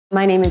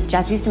My name is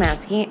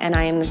Szymanski, and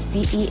I am the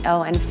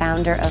CEO and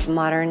founder of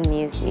Modern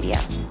Muse Media.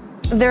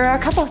 There are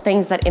a couple of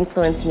things that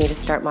influenced me to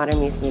start Modern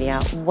Muse Media.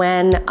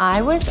 When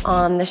I was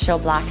on the show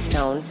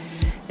Blackstone,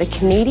 the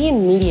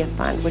Canadian Media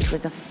Fund, which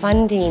was a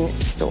funding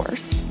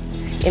source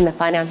in the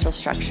financial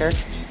structure,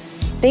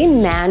 they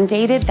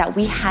mandated that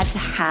we had to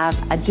have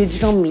a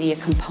digital media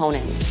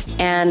component.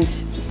 And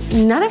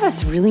none of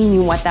us really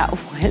knew what that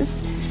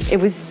was.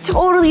 It was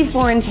totally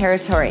foreign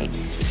territory.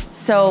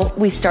 So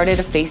we started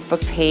a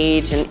Facebook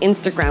page, and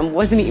Instagram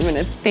wasn't even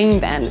a thing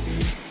then.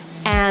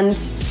 And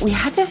we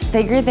had to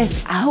figure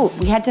this out.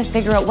 We had to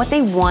figure out what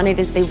they wanted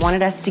is they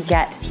wanted us to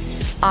get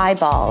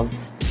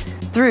eyeballs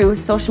through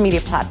social media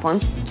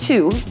platforms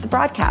to the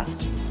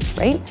broadcast,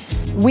 right?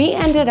 We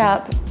ended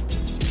up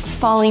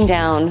falling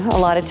down a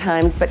lot of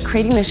times, but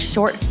creating this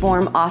short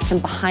form, awesome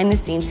behind the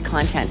scenes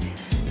content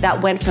that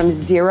went from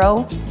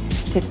 0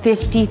 to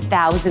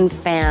 50,000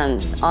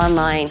 fans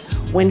online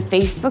when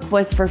Facebook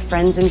was for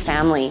friends and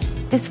family.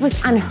 This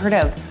was unheard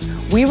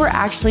of. We were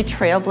actually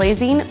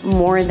trailblazing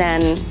more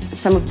than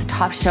some of the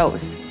top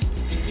shows.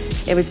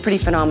 It was pretty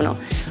phenomenal.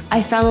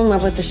 I fell in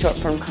love with the short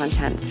form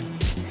content.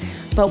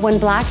 But when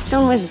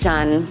Blackstone was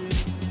done,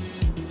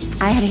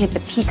 I had hit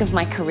the peak of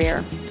my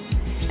career.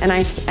 And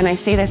I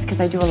say this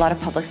because I do a lot of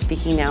public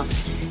speaking now.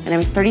 And I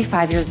was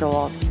 35 years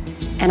old.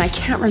 And I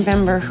can't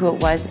remember who it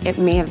was. It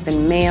may have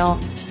been male,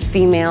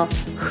 female,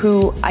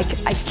 who I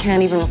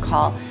can't even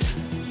recall.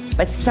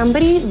 But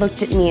somebody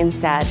looked at me and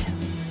said,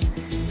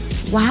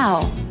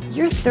 wow,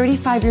 you're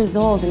 35 years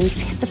old and you've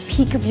hit the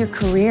peak of your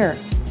career.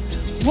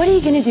 What are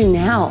you gonna do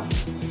now?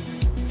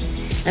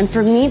 And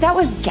for me, that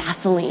was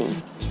gasoline.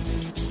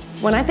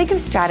 When I think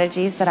of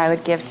strategies that I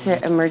would give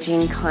to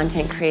emerging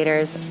content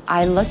creators,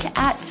 I look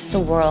at the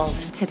world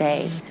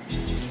today.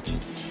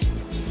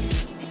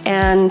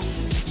 And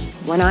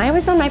when I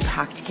was on my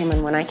practicum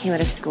and when I came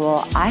out of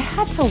school, I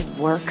had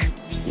to work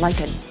like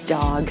a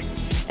dog.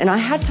 And I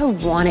had to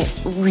want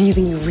it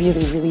really,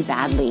 really, really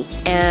badly.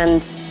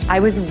 And I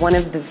was one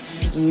of the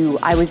few,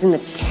 I was in the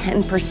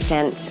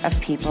 10%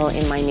 of people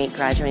in my NAIT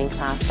graduating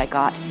class that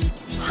got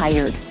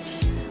hired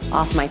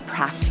off my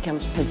practicum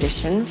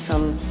position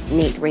from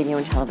NAIT Radio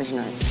and Television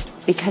Arts,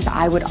 because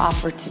I would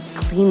offer to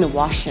clean the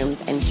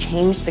washrooms and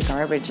change the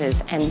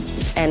garbages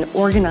and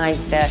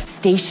organize the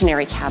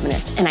stationery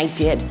cabinets, and I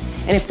did.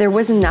 And if there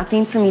was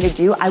nothing for me to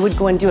do, I would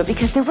go and do it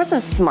because there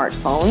wasn't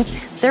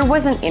smartphones, there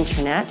wasn't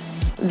internet.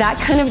 That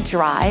kind of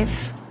drive,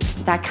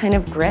 that kind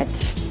of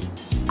grit,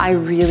 I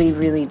really,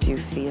 really do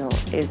feel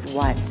is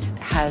what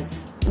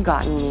has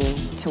gotten me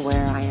to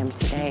where I am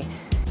today.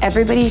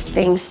 Everybody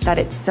thinks that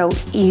it's so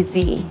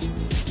easy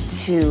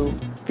to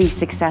be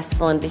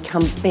successful and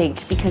become big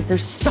because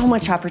there's so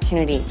much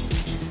opportunity.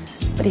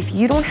 But if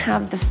you don't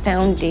have the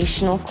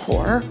foundational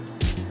core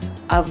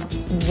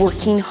of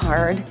working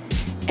hard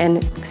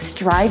and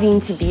striving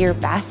to be your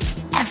best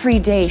every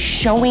day,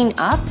 showing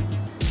up,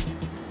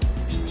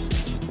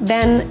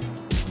 then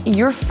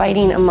you're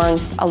fighting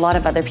amongst a lot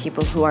of other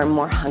people who are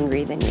more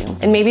hungry than you.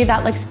 And maybe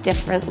that looks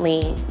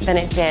differently than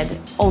it did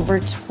over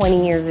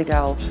 20 years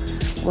ago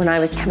when I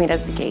was coming out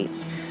of the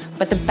gates.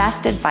 But the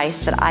best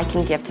advice that I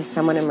can give to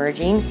someone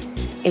emerging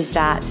is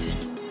that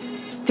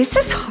this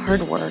is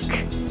hard work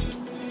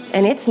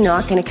and it's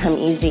not gonna come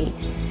easy.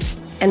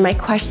 And my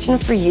question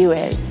for you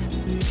is,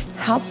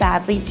 how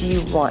badly do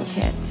you want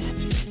it?